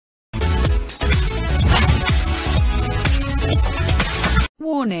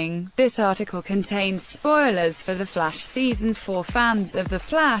Warning: this article contains spoilers for The Flash Season 4. Fans of The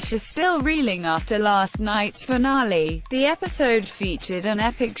Flash are still reeling after last night's finale. The episode featured an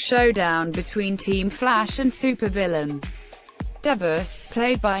epic showdown between Team Flash and supervillain Davos,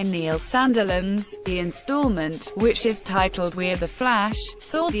 played by Neil Sandilands. The installment, which is titled We're the Flash,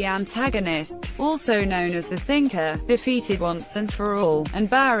 saw the antagonist, also known as the Thinker, defeated once and for all, and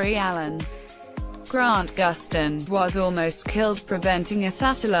Barry Allen. Grant Gustin was almost killed preventing a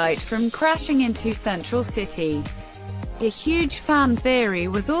satellite from crashing into Central City. A huge fan theory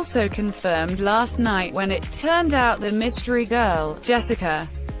was also confirmed last night when it turned out the mystery girl, Jessica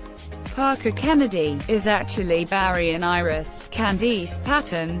Parker Kennedy, is actually Barry and Iris Candice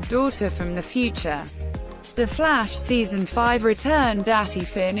Patton, daughter from the future. The Flash Season 5 return. Daty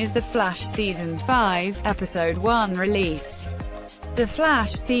Finn is The Flash Season 5, Episode 1 released. The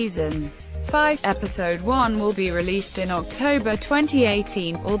Flash Season 5, Episode 1 will be released in October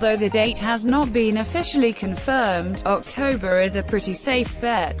 2018, although the date has not been officially confirmed. October is a pretty safe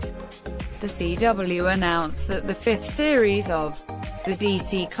bet. The CW announced that the 5th series of the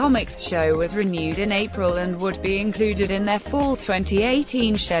DC Comics show was renewed in April and would be included in their fall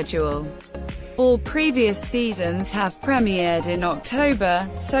 2018 schedule. All previous seasons have premiered in October,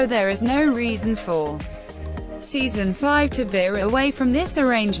 so there is no reason for Season 5 to veer away from this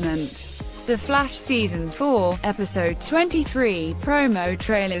arrangement. The Flash Season 4, Episode 23 promo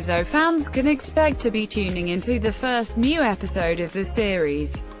trailers. Fans can expect to be tuning into the first new episode of the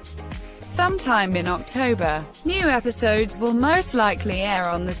series sometime in October. New episodes will most likely air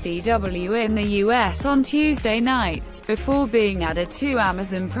on the CW in the US on Tuesday nights, before being added to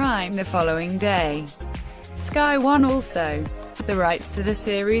Amazon Prime the following day. Sky One also has the rights to the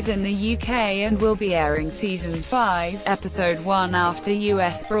series in the UK and will be airing Season 5, Episode 1 after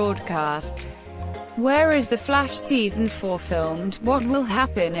US broadcast. Where is The Flash Season 4 filmed? What will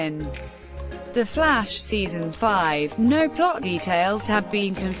happen in The Flash Season 5? No plot details have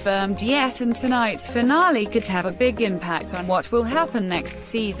been confirmed yet, and tonight's finale could have a big impact on what will happen next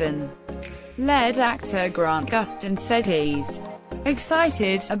season. Lead actor Grant Gustin said he's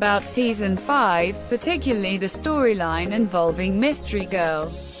excited about Season 5, particularly the storyline involving Mystery Girl.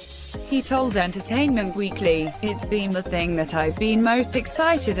 He told Entertainment Weekly, "It's been the thing that I've been most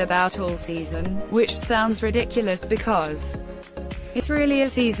excited about all season," which sounds ridiculous because it's really a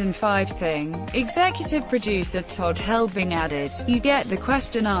Season 5 thing. Executive producer Todd Helbing added, "You get the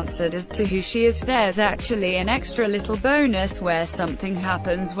question answered as to who she is. There's actually an extra little bonus where something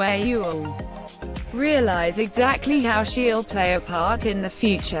happens where you'll realize exactly how she'll play a part in the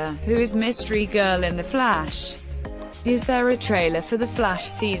future. Who is Mystery Girl in The Flash? Is there a trailer for The Flash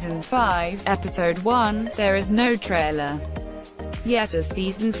Season 5, Episode 1? There is no trailer yet, as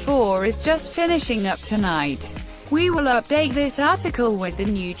Season 4 is just finishing up tonight. We will update this article with the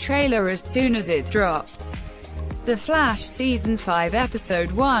new trailer as soon as it drops." The Flash Season 5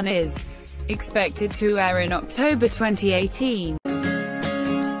 Episode 1 is expected to air in October 2018.